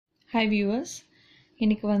Hi viewers,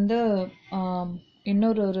 இன்னைக்கு வந்து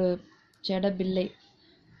இன்னொரு ஜட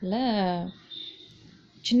பில்லைல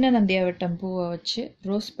சின்ன நந்தியாவட்டம் பூவை வச்சு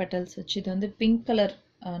ரோஸ் பெட்டல்ஸ் வச்சு இது வந்து பிங்க் கலர்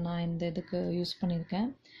நான் இந்த இதுக்கு யூஸ் பண்ணியிருக்கேன்.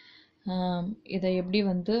 இதை எப்படி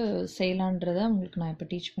வந்து செய்யலான்றதை உங்களுக்கு நான் இப்போ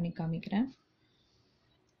டீச் பண்ணி காமிக்கிறேன்.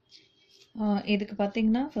 இதுக்கு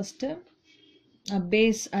பார்த்தீங்கன்னா ஃபஸ்ட்டு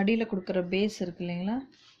பேஸ் அடியில் கொடுக்குற பேஸ் இருக்கு இல்லைங்களா,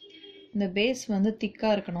 இந்த பேஸ் வந்து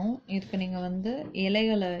திக்காக இருக்கணும். இதுக்கு நீங்கள் வந்து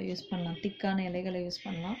இலைகளை யூஸ் பண்ணலாம், திக்கான இலைகளை யூஸ்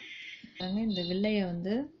பண்ணலாம். இந்த வில்லையை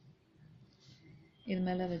வந்து இது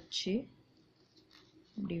மேலே வச்சு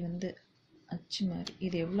இப்படி வந்து அச்சு மாதிரி,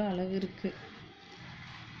 இது எவ்வளோ அளவு இருக்குது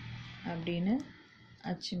அப்படின்னு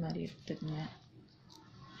அச்சு மாதிரி எடுத்துக்கங்க.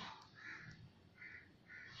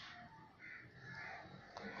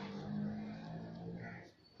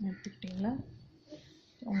 எடுத்துக்கிட்டிங்களா,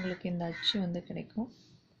 உங்களுக்கு இந்த அச்சு வந்து கிடைக்கும்.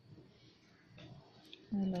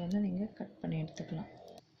 அதில் வந்து நீங்கள் கட் பண்ணி எடுத்துக்கலாம்.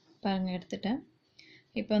 பாருங்கள், எடுத்துட்டேன்.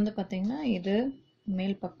 இப்போ வந்து பார்த்திங்கன்னா இது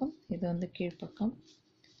மேல் பக்கம், இது வந்து கீழ்ப்பக்கம்.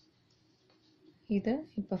 இதை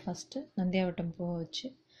இப்போ ஃபஸ்ட்டு நந்தியாவட்டம் பூவை வச்சு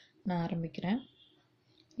நான் ஆரம்பிக்கிறேன்.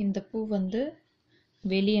 இந்த பூ வந்து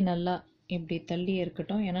வெளியே நல்லா இப்படி தள்ளி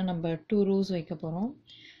இருக்கட்டும், ஏன்னா நம்ம 2 ரோஸ் வைக்க போகிறோம்.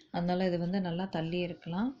 அதனால் இது வந்து நல்லா தள்ளி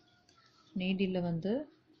இருக்கலாம். நீடியில் வந்து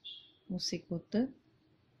ஊசி கோத்து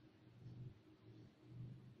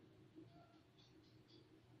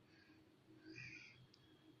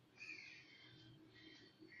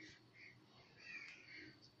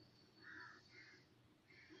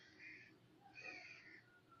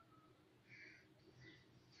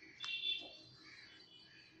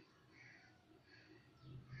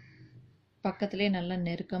பக்கத்துலேயே நல்லா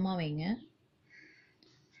நெருக்கமாக வைங்க,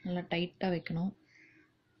 நல்லா டைட்டாக வைக்கணும்.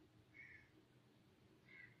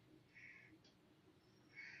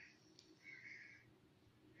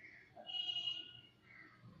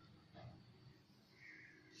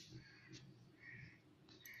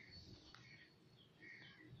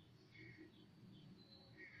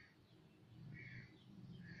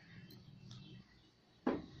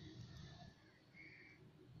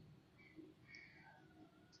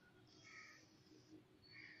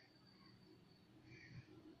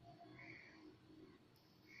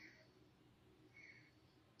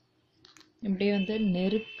 இப்படியே வந்து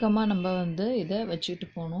நெருக்கமாக நம்ம வந்து இதை வச்சுக்கிட்டு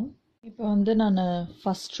போகணும். இப்போ வந்து நான்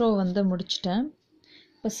ஃபஸ்ட் ரோ வந்து முடிச்சிட்டேன்.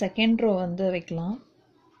 இப்போ செகண்ட் ரோ வந்து வைக்கலாம்.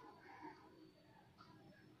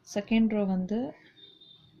 செகண்ட் ரோ வந்து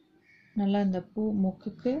நல்லா இந்த பூ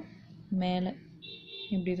மொக்குக்கு மேலே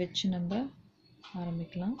இப்படி வச்சு நம்ம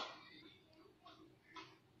ஆரம்பிக்கலாம்.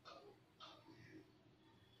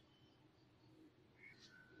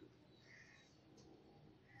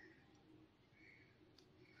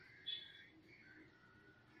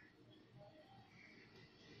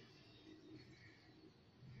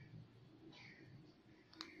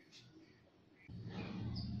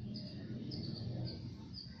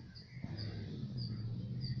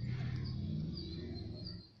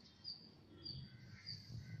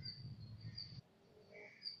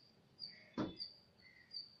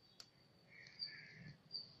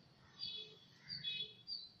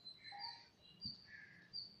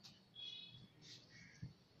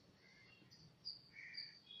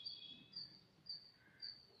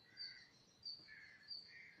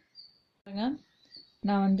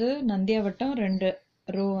 நான் வந்து நந்தியாவட்டம் 2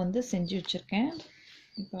 ரோ வந்து செஞ்சு வச்சுருக்கேன்.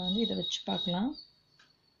 இப்போ வந்து இதை வச்சு பார்க்கலாம்.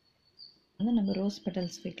 வந்து நம்ம ரோஸ்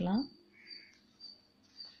பெட்டல்ஸ் வைக்கலாம்.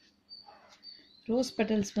 ரோஸ்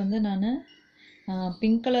பெட்டல்ஸ் வந்து நான்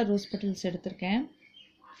பிங்க் கலர் ரோஸ் பெட்டல்ஸ் எடுத்திருக்கேன்.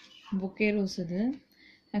 பொக்கே ரோஸ் இது.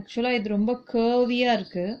 ஆக்சுவலாக இது ரொம்ப கர்வியாக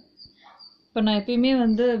இருக்குது. இப்போ நான் எப்பயுமே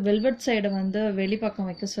வந்து வெல்வெட் சைடை வந்து வெளிப்பக்கம்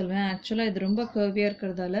வைக்க சொல்வேன். ஆக்சுவலாக இது ரொம்ப கர்வியாக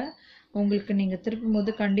இருக்கிறதால உங்களுக்கு நீங்கள் திருப்பும்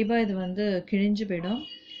போது கண்டிப்பாக இது வந்து கிழிஞ்சு போயிடும்.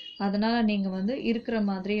 அதனால் நீங்கள் வந்து இருக்கிற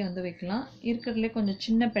மாதிரி வந்து வைக்கலாம். இருக்கிறதுலே கொஞ்சம்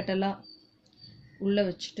சின்ன பெட்டலாக உள்ளே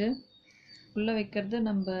வச்சுட்டு, உள்ளே வைக்கிறது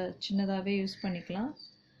நம்ம சின்னதாகவே யூஸ் பண்ணிக்கலாம்.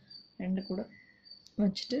 2 கூட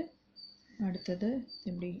வச்சுட்டு அடுத்தது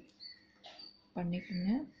இப்படி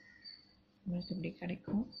பண்ணிக்கோங்க. உங்களுக்கு இப்படி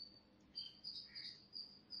கிடைக்கும்.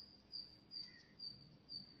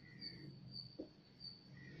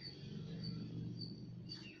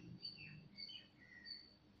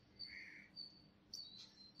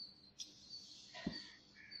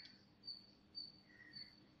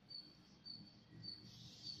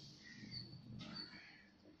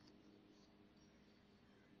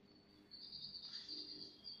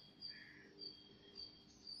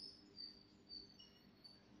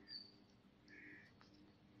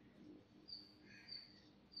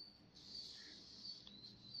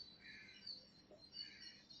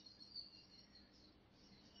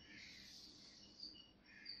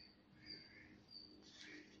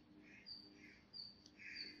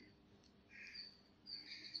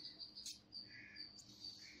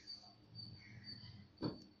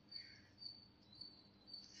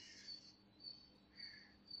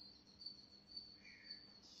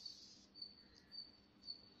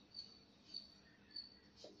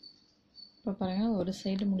 இப்போ பாருங்கள் ஒரு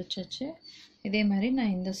சைடு முடிச்சாச்சு. இதே மாதிரி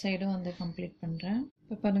நான் இந்த சைடும் வந்து கம்ப்ளீட் பண்ணுறேன்.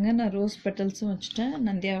 இப்போ பாருங்கள் நான் ரோஸ் பெட்டல்ஸும் வச்சுட்டேன்,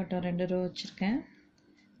 நந்தியாவட்டம் 2 ரோ வச்சுருக்கேன்.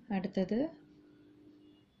 அடுத்தது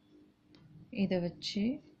இதை வச்சு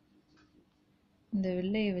இந்த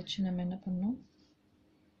வில்லையை வச்சு நம்ம என்ன பண்ணோம்,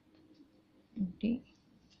 இப்படி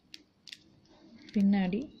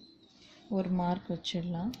பின்னாடி ஒரு மார்க்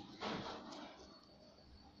வச்சிடலாம்.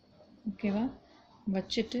 ஓகேவா?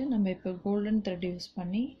 வச்சுட்டு நம்ம இப்போ கோல்டன் த்ரெட் யூஸ்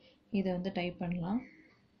பண்ணி இதை வந்து டைப் பண்ணலாம்.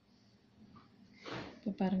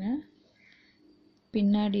 இப்போ பாருங்கள்,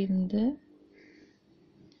 பின்னாடி இருந்து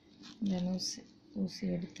இந்த ஊசி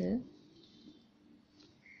எடுத்து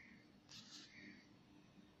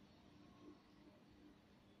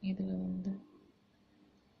இதில் வந்து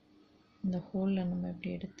இந்த ஹோலில் நம்ம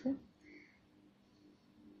இப்படி எடுத்து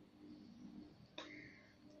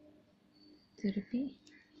திருப்பி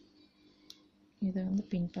இதை வந்து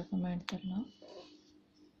பின்பக்கமாக எடுத்துடலாம்.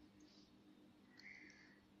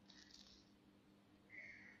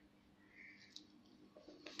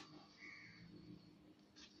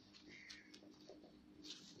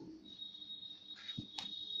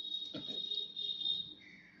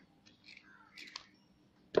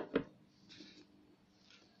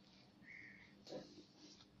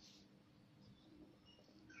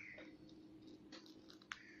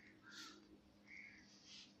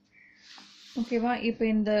 ஓகேவா? இப்போ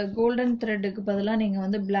இந்த கோல்டன் த்ரெட்டுக்கு பதிலாக நீங்கள்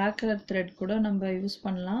வந்து பிளாக் கலர் த்ரெட் கூட நம்ம யூஸ்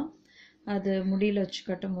பண்ணலாம். அது முடியில் வச்சு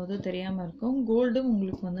கட்டும் போது தெரியாமல் இருக்கும். கோல்டும்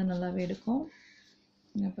உங்களுக்கு வந்து நல்லாவே எடுக்கும்.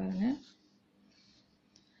 இங்கே பாருங்கள்,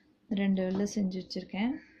 2 வெள்ளை செஞ்சு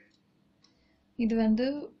வச்சுருக்கேன். இது வந்து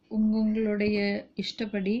உங்களுடைய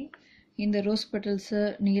இஷ்டப்படி இந்த ரோஸ் பெட்டல்ஸை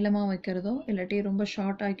நீளமாக வைக்கிறதோ இல்லாட்டி ரொம்ப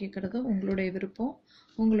ஷார்ட் ஆக்கிக்கிறதோ உங்களுடைய விருப்பம்.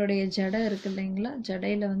 உங்களுடைய ஜடை இருக்குது இல்லைங்களா,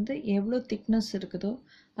 ஜடையில் வந்து எவ்வளோ திக்னஸ் இருக்குதோ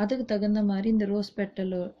அதுக்கு தகுந்த மாதிரி இந்த ரோஸ்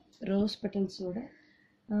பெட்டல்ஸோட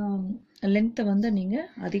லென்த்தை வந்து நீங்கள்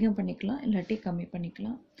அதிகம் பண்ணிக்கலாம் இல்லாட்டி கம்மி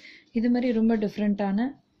பண்ணிக்கலாம். இது மாதிரி ரொம்ப டிஃப்ரெண்ட்டான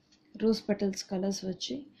ரோஸ் பெட்டல்ஸ் கலர்ஸ்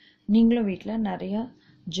வச்சு நீங்களும் வீட்டில் நிறையா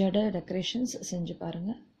ஜடை டெக்கரேஷன்ஸ் செஞ்சு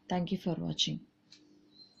பாருங்கள். தேங்க்யூ ஃபார் வாட்சிங்.